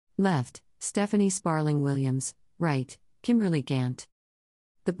Left, Stephanie Sparling Williams. Right, Kimberly Gant.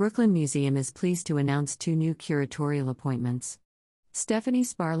 The Brooklyn Museum is pleased to announce 2 new curatorial appointments. Stephanie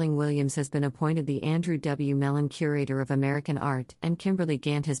Sparling Williams has been appointed the Andrew W. Mellon Curator of American Art, and Kimberly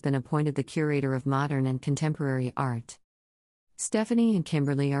Gant has been appointed the Curator of Modern and Contemporary Art. Stephanie and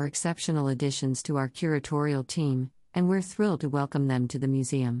Kimberly are exceptional additions to our curatorial team, and we're thrilled to welcome them to the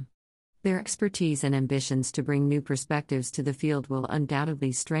museum. Their expertise and ambitions to bring new perspectives to the field will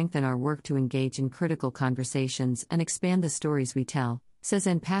undoubtedly strengthen our work to engage in critical conversations and expand the stories we tell, says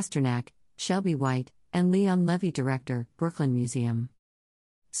Ann Pasternak, Shelby White, and Leon Levy, Director, Brooklyn Museum.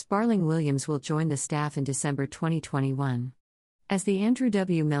 Sparling Williams will join the staff in December 2021. As the Andrew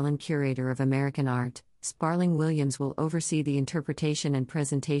W. Mellon Curator of American Art, Sparling Williams will oversee the interpretation and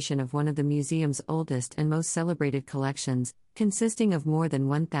presentation of one of the museum's oldest and most celebrated collections, consisting of more than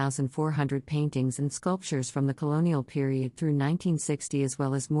 1,400 paintings and sculptures from the colonial period through 1960, as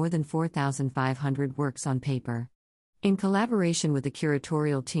well as more than 4,500 works on paper. In collaboration with the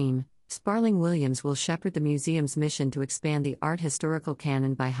curatorial team, Sparling Williams will shepherd the museum's mission to expand the art historical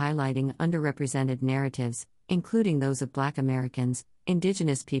canon by highlighting underrepresented narratives, including those of Black Americans,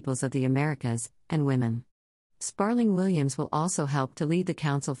 Indigenous peoples of the Americas, and women. Sparling Williams will also help to lead the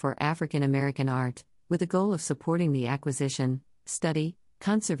Council for African American Art, with the goal of supporting the acquisition, study,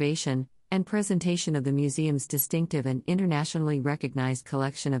 conservation, and presentation of the museum's distinctive and internationally recognized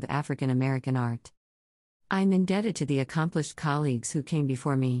collection of African American art. I'm indebted to the accomplished colleagues who came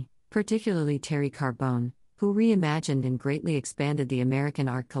before me, particularly Terry Carbone, who reimagined and greatly expanded the American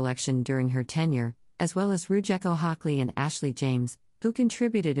art collection during her tenure, as well as Rujeko Hockley and Ashley James, who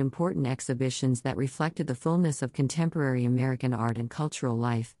contributed important exhibitions that reflected the fullness of contemporary American art and cultural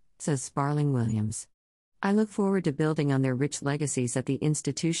life, says Sparling Williams. I look forward to building on their rich legacies at the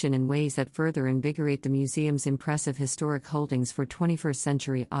institution in ways that further invigorate the museum's impressive historic holdings for 21st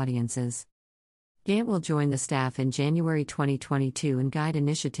century audiences. Gant will join the staff in January 2022 and guide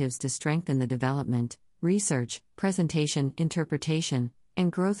initiatives to strengthen the development, research, presentation, interpretation,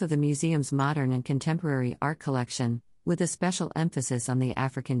 and growth of the museum's modern and contemporary art collection, with a special emphasis on the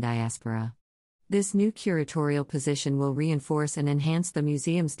African diaspora. This new curatorial position will reinforce and enhance the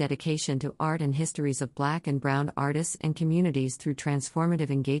museum's dedication to art and histories of Black and Brown artists and communities through transformative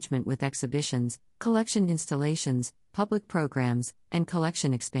engagement with exhibitions, collection installations, public programs, and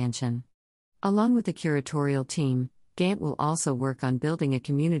collection expansion. Along with the curatorial team, Gant will also work on building a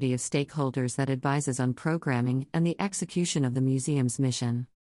community of stakeholders that advises on programming and the execution of the museum's mission.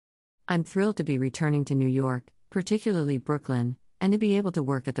 I'm thrilled to be returning to New York, particularly Brooklyn, and to be able to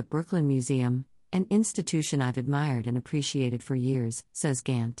work at the Brooklyn Museum, an institution I've admired and appreciated for years, says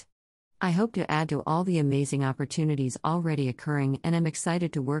Gant. I hope to add to all the amazing opportunities already occurring and am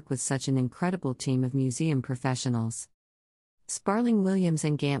excited to work with such an incredible team of museum professionals. Sparling Williams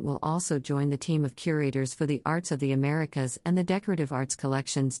and Gant will also join the team of curators for the Arts of the Americas and the Decorative Arts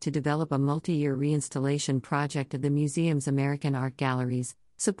collections to develop a multi-year reinstallation project of the museum's American Art Galleries,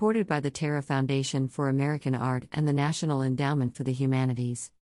 supported by the Terra Foundation for American Art and the National Endowment for the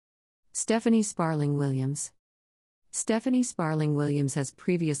Humanities. Stephanie Sparling Williams. Stephanie Sparling Williams has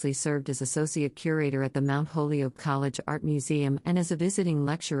previously served as Associate Curator at the Mount Holyoke College Art Museum and as a visiting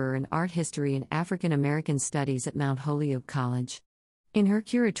lecturer in art history and African American studies at Mount Holyoke College. In her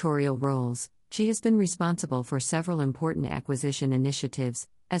curatorial roles, she has been responsible for several important acquisition initiatives,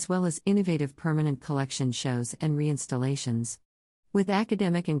 as well as innovative permanent collection shows and reinstallations. With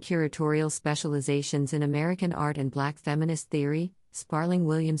academic and curatorial specializations in American art and Black feminist theory, Sparling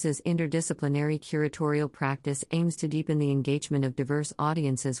Williams's interdisciplinary curatorial practice aims to deepen the engagement of diverse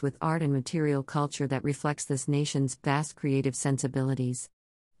audiences with art and material culture that reflects this nation's vast creative sensibilities.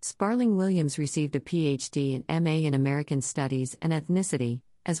 Sparling Williams received a PhD and MA in American Studies and Ethnicity,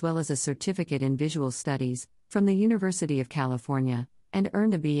 as well as a certificate in Visual Studies, from the University of California, and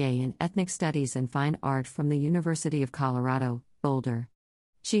earned a BA in Ethnic Studies and Fine Art from the University of Colorado, Boulder.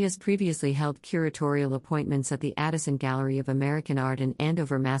 She has previously held curatorial appointments at the Addison Gallery of American Art in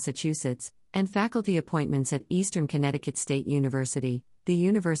Andover, Massachusetts, and faculty appointments at Eastern Connecticut State University, the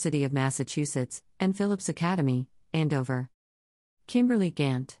University of Massachusetts, and Phillips Academy, Andover. Kimberly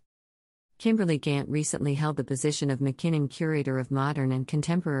Gant. Kimberly Gant recently held the position of McKinnon Curator of Modern and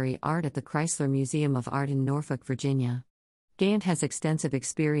Contemporary Art at the Chrysler Museum of Art in Norfolk, Virginia. Gant has extensive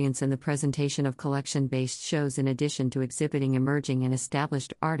experience in the presentation of collection-based shows in addition to exhibiting emerging and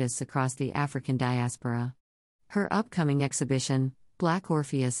established artists across the African diaspora. Her upcoming exhibition, Black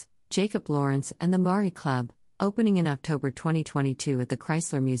Orpheus, Jacob Lawrence and the Mari Club, opening in October 2022 at the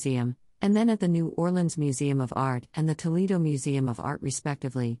Chrysler Museum, and then at the New Orleans Museum of Art and the Toledo Museum of Art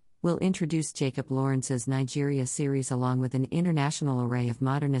respectively, will introduce Jacob Lawrence's Nigeria series along with an international array of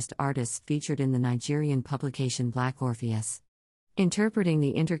modernist artists featured in the Nigerian publication Black Orpheus. Interpreting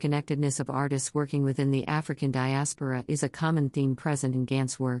the interconnectedness of artists working within the African diaspora is a common theme present in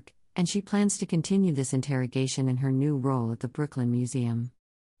Gant's work, and she plans to continue this interrogation in her new role at the Brooklyn Museum.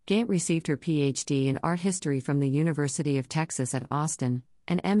 Gant received her Ph.D. in art history from the University of Texas at Austin,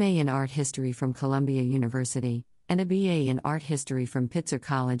 an M.A. in art history from Columbia University, and a B.A. in art history from Pitzer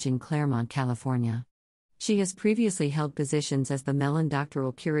College in Claremont, California. She has previously held positions as the Mellon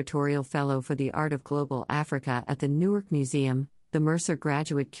Doctoral Curatorial Fellow for the Art of Global Africa at the Newark Museum, the Mercer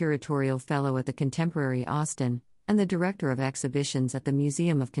Graduate Curatorial Fellow at the Contemporary Austin, and the Director of Exhibitions at the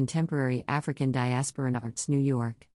Museum of Contemporary African Diasporan Arts, New York.